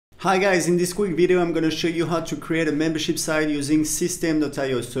Hi guys, in this quick video I'm going to show you how to create a membership site using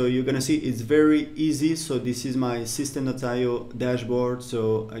System.io. So you're going to see it's very easy. So this is my System.io dashboard.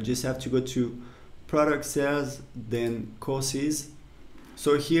 So I just have to go to product sales, then courses.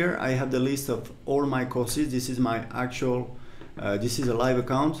 So here I have the list of all my courses. This is my actual, this is a live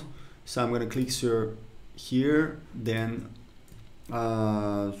account. So I'm going to click here, then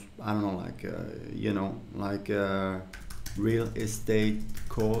I don't know, like real estate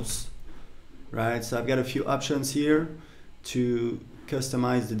course, right? So I've got a few options here to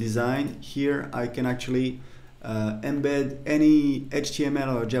customize the design. Here I can actually embed any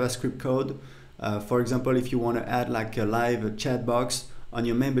HTML or JavaScript code. For example, if you want to add like a live chat box on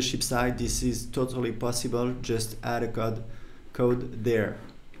your membership site, this is totally possible. Just add a code there.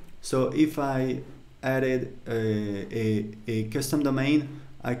 So if I added a custom domain,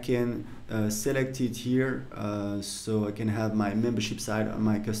 I can select it here, so I can have my membership site on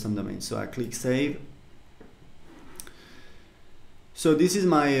my custom domain. So I click save. So this is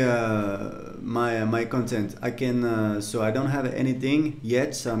my my content. I can so I don't have anything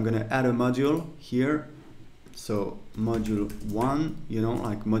yet, so I'm gonna add a module here. So module 1, you know,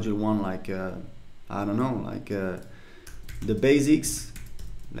 like module 1, like I don't know, like the basics,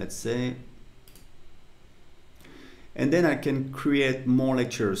 let's say. And then I can create more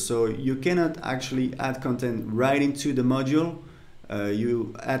lectures. So you cannot actually add content right into the module.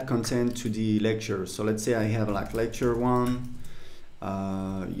 You add content to the lecture. So let's say I have like lecture 1,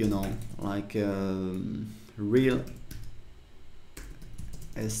 you know, like real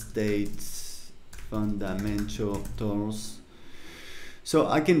estate fundamentals. So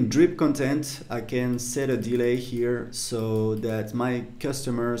I can drip content. I can set a delay here so that my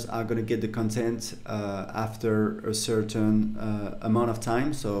customers are going to get the content after a certain amount of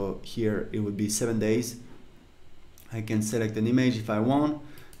time. So here it would be 7 days. I can select an image if I want,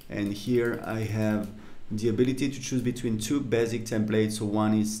 and here I have the ability to choose between two basic templates. So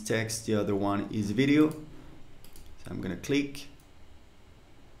one is text, the other one is video. So I'm going to click.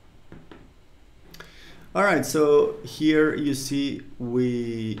 All right, so here you see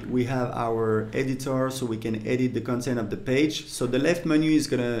we have our editor, so we can edit the content of the page. So the left menu is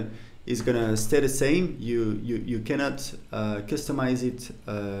gonna stay the same. You cannot customize it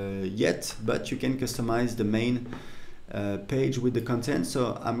yet, but you can customize the main page with the content.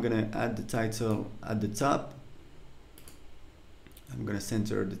 So I'm gonna add the title at the top. I'm gonna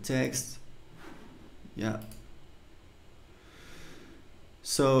center the text. Yeah.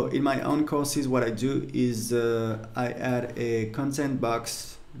 So in my own courses, what I do is I add a content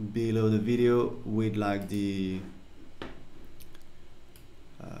box below the video with like the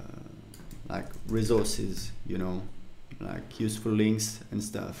like resources, you know, like useful links and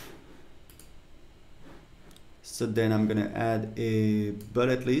stuff. So then I'm gonna add a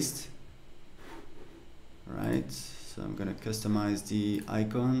bullet list, right? So I'm gonna customize the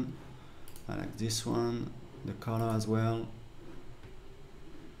icon. I like this one, the color as well.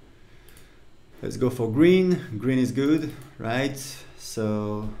 Let's go for green. Green is good, right?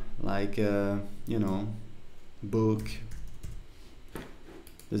 So like, you know, book,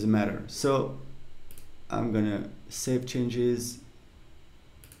 doesn't matter. So I'm gonna save changes,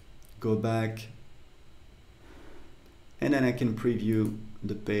 go back, and then I can preview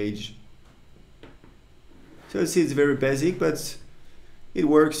the page. So you see it's very basic, but it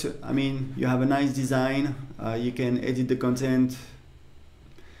works. I mean, you have a nice design. You can edit the content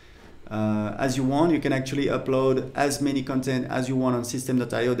as you want. You can actually upload as many content as you want on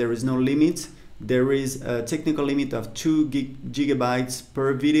System.io. There is no limit. There is a technical limit of 2 gigabytes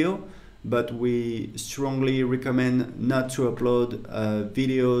per video, but we strongly recommend not to upload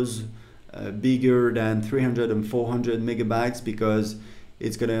videos bigger than 300 and 400 megabytes because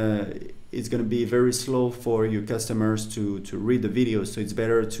it's gonna be very slow for your customers to read the videos. So it's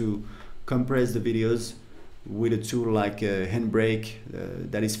better to compress the videos with a tool like Handbrake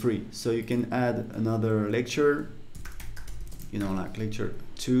that is free. So you can add another lecture, you know, like lecture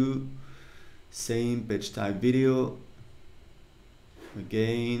 2, same page type video.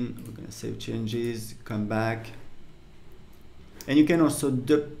 Again, we're gonna save changes, come back. And you can also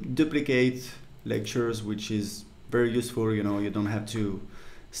duplicate lectures, which is very useful. You know, you don't have to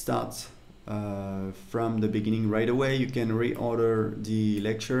start from the beginning right away. You can reorder the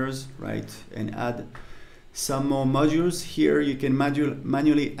lectures, right, and add some more modules. Here you can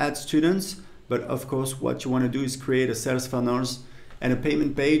manually add students, but of course what you want to do is create a sales funnels and a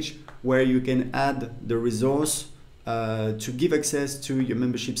payment page where you can add the resource to give access to your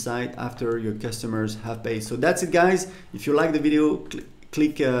membership site after your customers have paid. So that's it guys. If you like the video,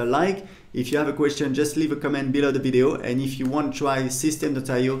 click like. If you have a question, just leave a comment below the video. And if you want to try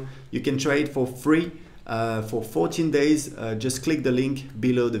Systeme.io, you can try it for free for 14 days. Just click the link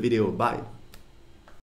below the video. Bye.